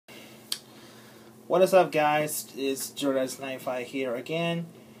What is up, guys? It's Jordax95 here again,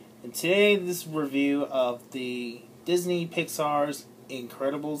 and today this review of the Disney Pixar's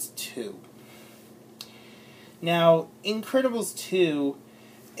Incredibles 2. Now, Incredibles 2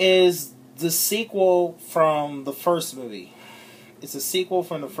 is the sequel from the first movie. It's a sequel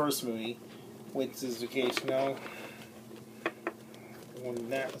from the first movie, which is, in case you know, when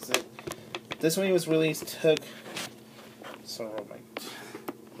that was it. This movie was released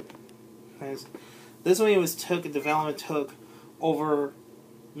This movie development took over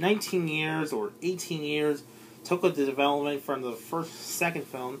 19 years or 18 years. Took the development from the second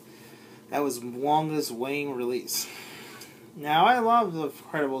film. That was longest waiting release. Now, I love The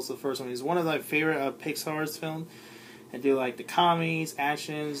Incredibles, the first one. It's one of my favorite Pixar's films. I do like the comedies,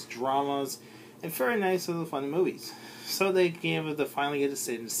 actions, dramas, and very nice little fun movies. So they finally get to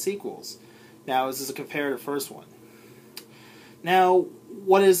sit in the sequels. Now, this is compared to the first one. Now,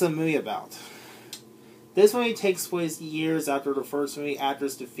 what is the movie about? This movie takes place years after the first movie.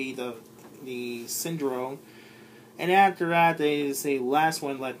 Actors defeat the syndrome, and after that, they say last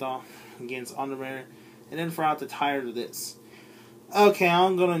one left off against Underwear, and then throughout the tired of this. Okay,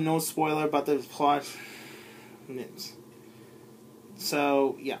 I'm gonna no spoiler about the plot.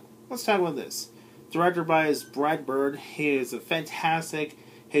 So yeah, let's talk about this. Directed by Brad Bird. He is a fantastic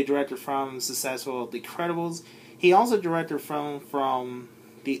director from successful The Incredibles. He also directed from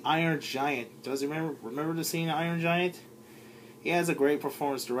The Iron Giant. Does he remember the scene Iron Giant? He has a great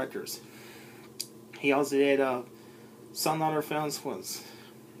performance directors. He also did some other films.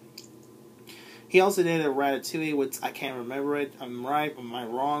 He also did a Ratatouille, which I can't remember it. I'm right, am I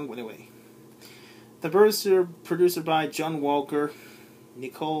wrong? But anyway. The producer by John Walker,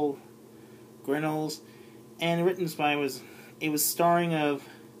 Nicole Grenels, and written by it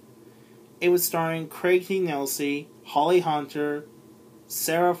was starring Craig T. Nelson, Holly Hunter,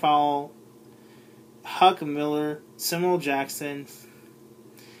 Sarah Fowle, Huck Miller, Samuel Jackson.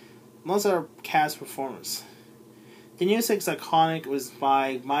 Most of our cast performers. The music's iconic was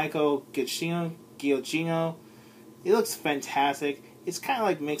by Michael Giacchino. It looks fantastic. It's kind of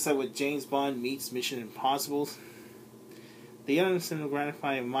like mixed up with James Bond meets Mission Impossible. The other cinematography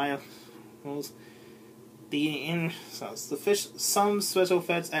by Miles. Some special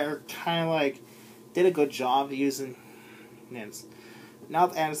effects are kind of like did a good job using this.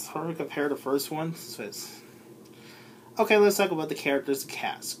 Not as hard compared to the first one. Okay, let's talk about the characters and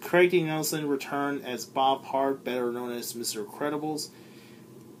cast. Craig T. Nelson returned as Bob Hart, better known as Mr. Incredibles.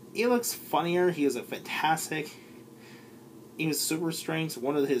 He looks funnier. He is a fantastic. He was super strange.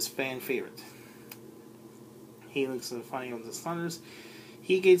 One of his fan favorites. He looks funny on the Thunders.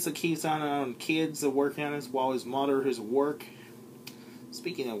 He keeps on kids working on this while his mother his work.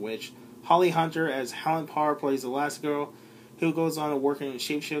 Speaking of which, Holly Hunter as Helen Parr plays Elastigirl, who goes on to work in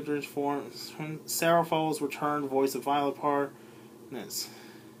shapeshifter's form. Sarah Fowles returned voice of Violet Parr.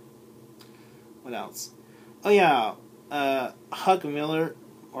 What else? Oh yeah, Hug Milner,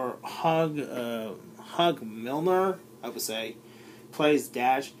 I would say, plays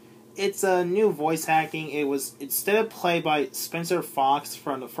Dash. It's a new voice acting. It's instead played by Spencer Fox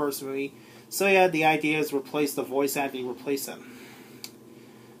from the first movie. So yeah, the idea is replace the voice acting, replace them.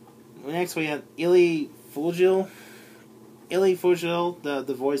 Next we have Ili Fugel,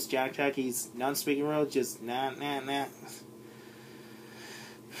 the voice Jack. He's non-speaking role, just nah.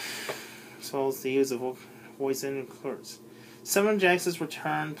 So he use a voice in course. Samuel Jackson's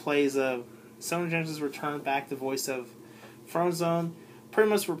return back the voice of Frozone. Pretty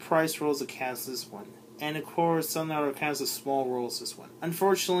much reprised roles of cast this one. And of course, some other cast of small roles this one.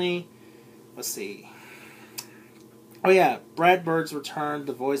 Unfortunately, let's see. Oh yeah, Brad Bird's returned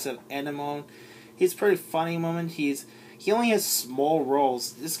the voice of Edamon. He's a pretty funny moment. He only has small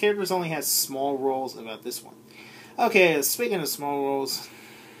roles. This character only has small roles about this one. Okay, speaking of small roles,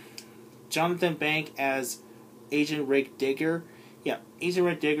 Jonathan Bank as Agent Rick Digger. Yeah, Agent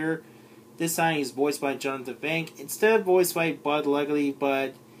Rick Digger. This time he's voiced by Jonathan Bank instead of voiced by Bud Lugley,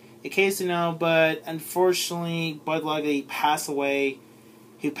 but in case you know, unfortunately Bud Lugley passed away.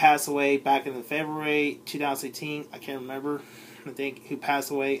 He passed away back in February 2018. I can't remember. I think he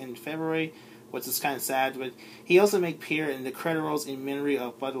passed away in February, which is kind of sad. But he also made appear in the credit rolls in memory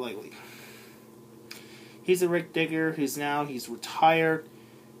of Bud Lugley. He's a Rick Digger he's retired.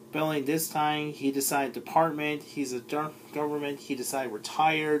 Billing this time he decided department. He's a government. He decided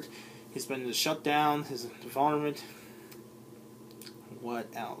retired. He's been in the shutdown, his environment. What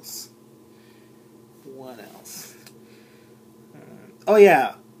else? Oh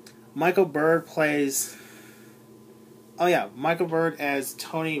yeah, Michael Bird as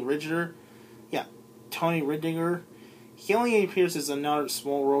Tony Riddinger. Yeah, Tony Riddinger. He only appears as another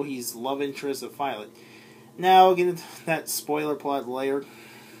small role. He's love interest of Violet. Now I'll get into that spoiler plot later.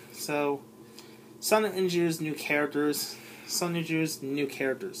 So, Sun introduced new characters. We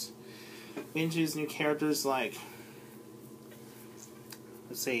introduced new characters like,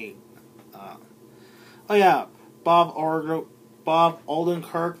 let's see, oh yeah, Bob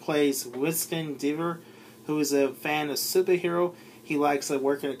Odenkirk plays Winston Diver, who is a fan of superhero. He likes to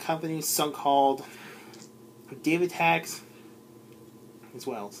work in a company, some called David Tax, as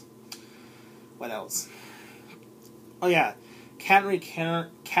well as, what else? Oh yeah, Katherine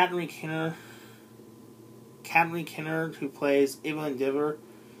Kennard, who plays Evelyn Diver.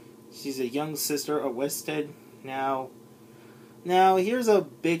 She's a young sister of Wested. Now here's a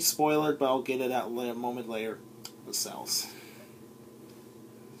big spoiler, but I'll get to that a moment later. The cells.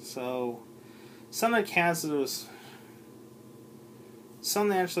 So, some of the cast was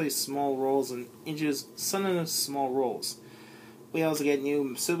some actually small roles and introduce some of the small roles. We also get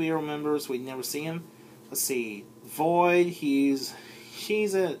new superhero members. We never see him. Let's see, Void. She's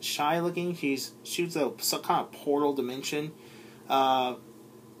a shy looking. She shoots some kind of portal dimension.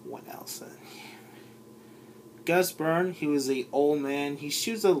 What else? Gus Byrne. He was the old man. He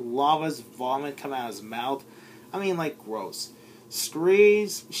shoots a lava's vomit come out of his mouth. I mean, like, gross.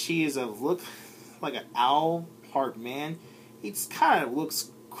 Screez. She is look like an owl part man. He kind of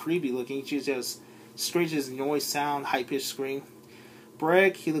looks creepy looking. She just screeches noise sound, high pitched scream.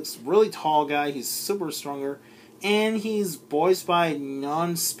 Brick. He looks really tall guy. He's super stronger. And he's voiced by a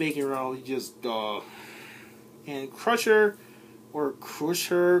non-speaking role. He just, And Crusher, I'm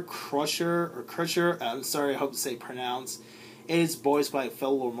sorry, I hope to say pronounce. It is voiced by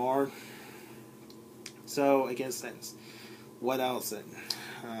Phil Lamar. So, I guess that's... What else then?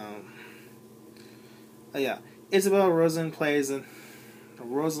 Oh yeah. Isabel Rosen plays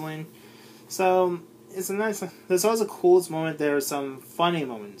Rosalind. So, it's a nice... There's always a coolest moment. There are some funny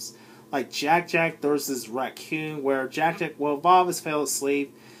moments. Like Jack throws this raccoon where Bob has fell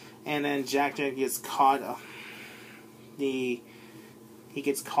asleep, and then Jack gets caught. He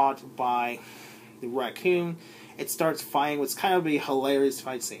gets caught by the raccoon. It starts fighting, which kind of be a hilarious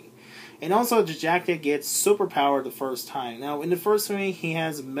fight scene. And also, Jack gets superpower the first time. Now, in the first movie, he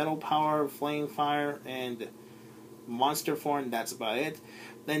has metal power, flame fire, and monster form. That's about it.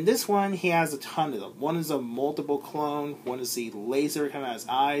 Then this one, he has a ton of them. One is a multiple clone. One is the laser coming out of his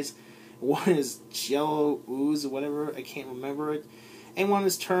eyes. One is jello ooze or whatever, I can't remember it. And one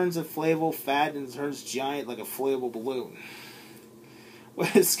is turns inflatable fat and turns giant like a inflatable balloon.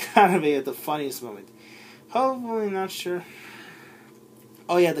 Which is kind of the funniest moment. Hopefully not sure.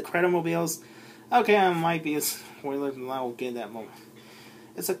 Oh yeah, the Credimobiles. Okay, I might be a spoiler, and I will get that moment.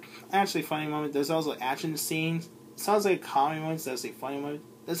 It's a actually funny moment. There's also action scenes. It sounds like a comedy moment, so that's a funny moment.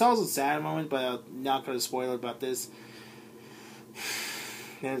 There's also a sad moment, but I'm not going to spoil about this.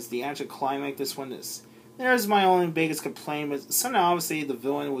 There's the actual climax. This one is. There's my only biggest complaint, but somehow obviously the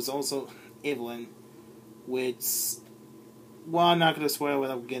villain was also Evelyn, which, well, I'm not going to spoil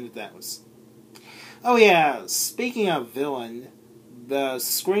without getting into that. Oh yeah, speaking of villain, the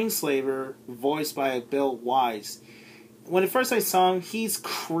Screenslaver, voiced by Bill Wise. When at first I saw him, he's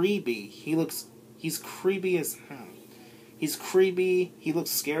creepy. He's creepy as hell. He's creepy. He looks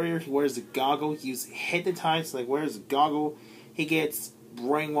scarier. He wears a goggle. He's hypnotized. Like, wears a goggle. He gets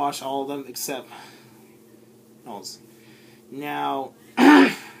brainwashed, all of them, except... Now...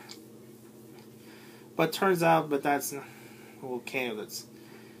 but turns out, but that's... Okay, that's...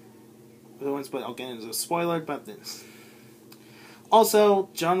 But I'll get into a spoiler about this. Also,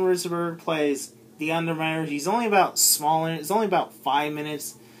 John Ritzberg plays the Underminer. He's only about small in it. It's only about 5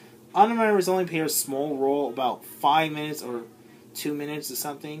 minutes. Underminer is only played a small role, about 5 minutes or 2 minutes or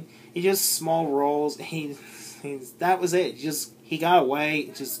something. He just small roles. That was it. He got away.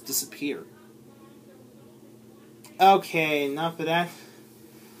 It just disappeared. Okay, enough of that.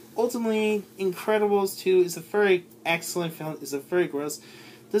 Ultimately, Incredibles 2 is a very excellent film. It's a very gross.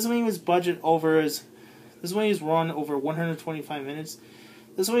 This one was This one is run over 125 minutes.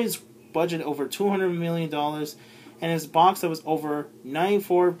 This one is budget over $200 million, and his box that was over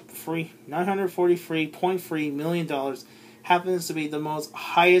 $943.3 million happens to be the most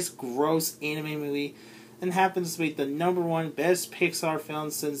highest gross anime movie, and happens to be the #1 best Pixar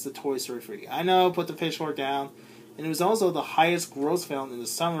film since the Toy Story 3. I know, put the pitchfork down. And it was also the highest gross film in the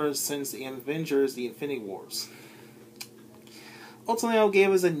summer since the Avengers: The Infinity Wars. Ultimately, I'll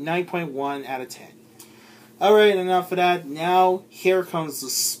give it a 9.1 out of 10. Alright, enough of that. Now, here comes the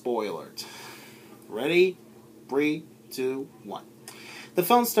spoiler. Ready? 3, 2, 1. The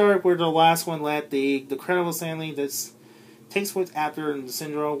film started where the last one led. The Incredible Stanley, takes place after the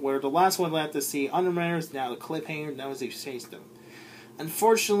syndrome, where the last one left to see Underminer is now the cliffhanger, now as they chase them.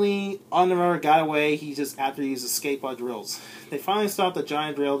 Unfortunately, Underminer got away, he just after he used escape pod drills. They finally stopped the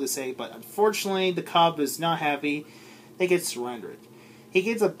giant drill to say, but unfortunately the cop is not happy, they get surrendered. He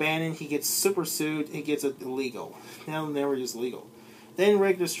gets abandoned, he gets super sued, he gets illegal. Now never just legal. Then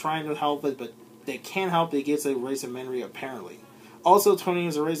Rick is trying to help it, but they can't help it, he gets a razor memory apparently. Also, Tony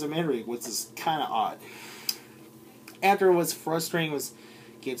is a razor memory, which is kinda odd. After what's frustrating was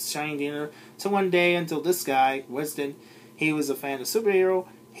gets shiny dinner. So one day until this guy, Winston, he was a fan of superhero,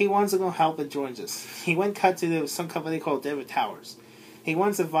 he wants to go help and joins us. He went cut to some company called David Towers. He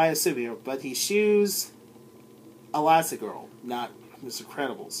wants to buy a superhero, but he chooses Elastigirl, not Mr.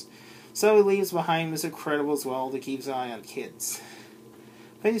 Credibles. So he leaves behind Mr. Credible as well to keep an eye on kids.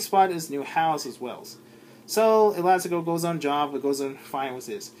 But he spotted his new house as well. So Elastigirl goes on job, but goes on fine with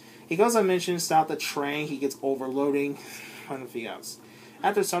this. He goes on mission, stop the train, he gets overloading on the house.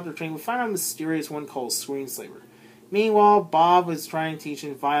 After stop the train, we find out a mysterious one called Screenslaver. Meanwhile, Bob is trying to teach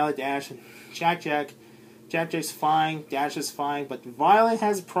Violet, Dash, and Jack. Jack's fine, Dash is fine, but Violet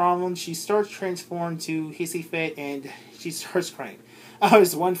has a problem. She starts transforming to Hissy Fit, and she starts crying. Oh,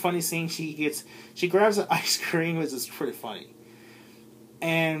 there's one funny scene, she grabs an ice cream, which is pretty funny.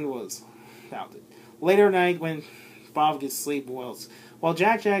 And was out it. Later at night, when Bob gets sleep, while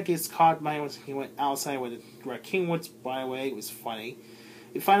Jack gets caught by when he went outside with a raccoon, which, by the way, it was funny.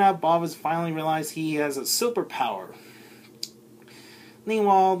 We find out Bob has finally realized he has a superpower.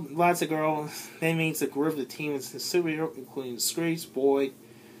 Meanwhile, Elastigirl then meets a group of the team of the superhero, including Screech, Boyd,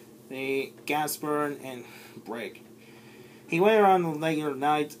 Gasburn, and Break. He went around the later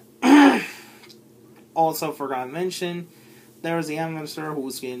night. Also, forgot to mention, there was the Minister who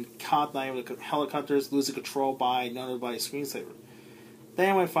was getting caught by the helicopters, losing control by another by Screensaver.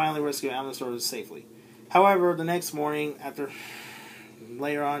 Then we finally rescue Minister safely. However, the next morning,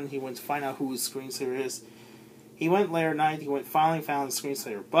 later on, he went to find out who his Screensaver is. He went later at night, finally found the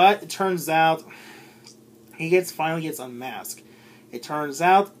Screensaver. But it turns out, he finally gets unmasked. It turns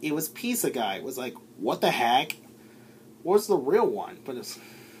out, it was Pizza Guy. It was like, what the heck? Where's the real one? But it's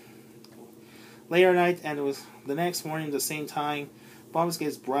later at night, and it was the next morning at the same time, Bob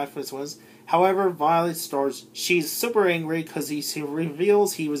gets breakfast was. However, Violet starts, she's super angry because he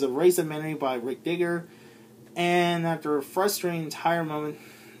reveals he was erased in memory by Rick Digger. And after a frustrating entire moment,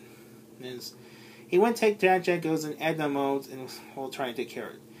 he went to take Jack, goes in Edna mode, and will try to take care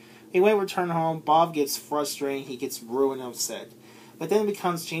of it. He went return home, Bob gets frustrated, he gets ruined and upset. But then it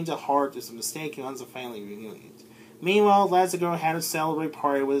becomes change of heart, there's a mistake, and runs a family reunion. Meanwhile, Elastigirl had a celebrate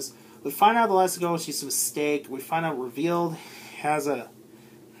party with. We find out Elastigirl, she's a mistake. We find out revealed has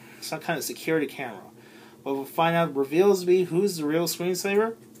some kind of security camera. But we find out reveals to be who's the real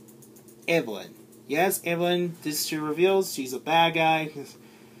Screensaver? Evelyn. Yes, Evelyn, this she reveals, she's a bad guy.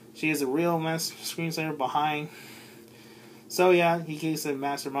 She is a real Screensaver behind. So yeah, he gets a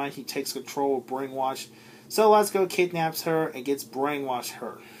mastermind, he takes control of Brainwash. So Elastigirl kidnaps her and gets brainwashed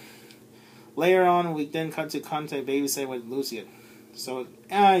her. Later on, we then cut to contact babysit with Lucia. So,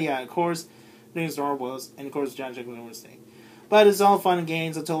 yeah, of course, things are was, and of course, Jack will never stay. But it's all fun and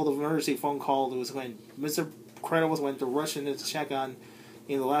games until the emergency phone call was when Mr. Credibles went to rush in to check on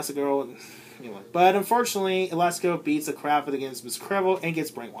Elastigirl. But unfortunately, Elastigirl beats the crap against Mr. Credible and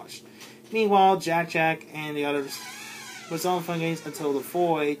gets brainwashed. Meanwhile, Jack and the others was all fun games until the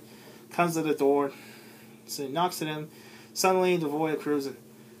Void comes to the door, so he knocks at him. Suddenly, the Void accrues.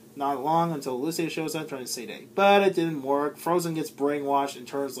 Not long until Lucia shows up trying to say that. But it didn't work. Frozen gets brainwashed and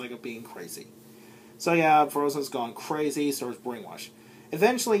turns like a being crazy. So yeah, Frozen's gone crazy, starts brainwashed.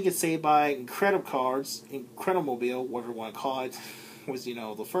 Eventually he gets saved by Incredimobile, whatever you want to call it, was,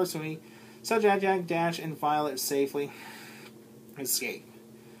 the first movie. So Jack, Dash, and Violet safely escape.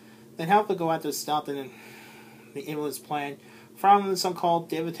 Then help to go out to stop the ambulance plan from the so-called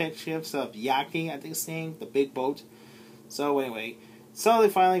detectives of Yakti, I think it's named, the big boat. So anyway, so they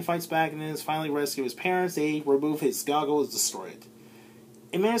finally fights back and then finally rescue his parents. They remove his goggles, destroy it.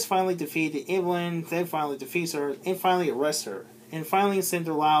 Emirs finally defeat Evelyn, then finally defeats her, and finally arrest her. And finally send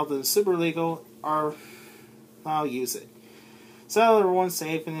her out to the super legal or I'll use it. So everyone's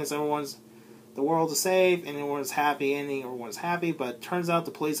safe and the world is safe and everyone's happy ending, everyone's happy, but turns out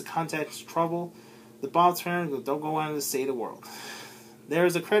the police contact trouble. The Bob's parents don't go out to save the world.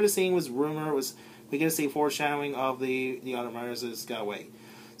 There's a credit scene was rumor was we get to see foreshadowing of the other murders that got away.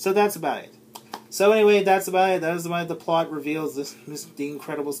 So that's about it. So anyway, that's about it. That is about the plot reveals this The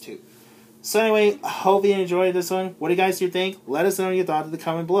Incredibles 2. So anyway, I hope you enjoyed this one. What do you guys think? Let us know your thoughts in the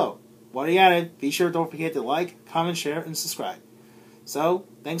comment below. While you're at it, be sure don't forget to like, comment, share, and subscribe. So,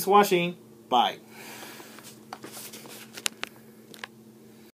 thanks for watching. Bye.